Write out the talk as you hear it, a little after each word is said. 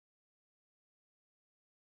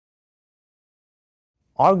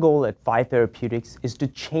Our goal at Therapeutics is to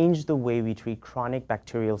change the way we treat chronic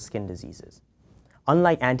bacterial skin diseases.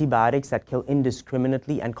 Unlike antibiotics that kill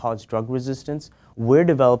indiscriminately and cause drug resistance, we're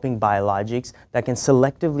developing biologics that can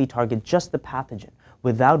selectively target just the pathogen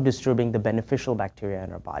without disturbing the beneficial bacteria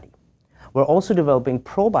in our body. We're also developing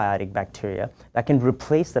probiotic bacteria that can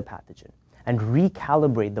replace the pathogen and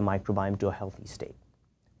recalibrate the microbiome to a healthy state.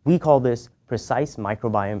 We call this precise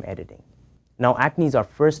microbiome editing. Now, acne is our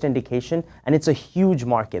first indication, and it's a huge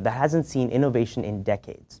market that hasn't seen innovation in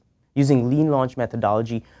decades. Using lean launch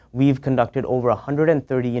methodology, we've conducted over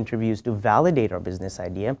 130 interviews to validate our business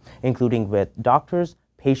idea, including with doctors,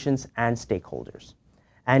 patients, and stakeholders.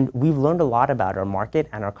 And we've learned a lot about our market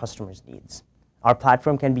and our customers' needs. Our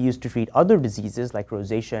platform can be used to treat other diseases like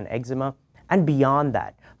rosacea and eczema, and beyond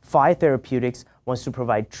that, Therapeutics wants to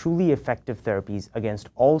provide truly effective therapies against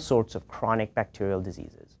all sorts of chronic bacterial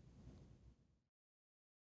diseases.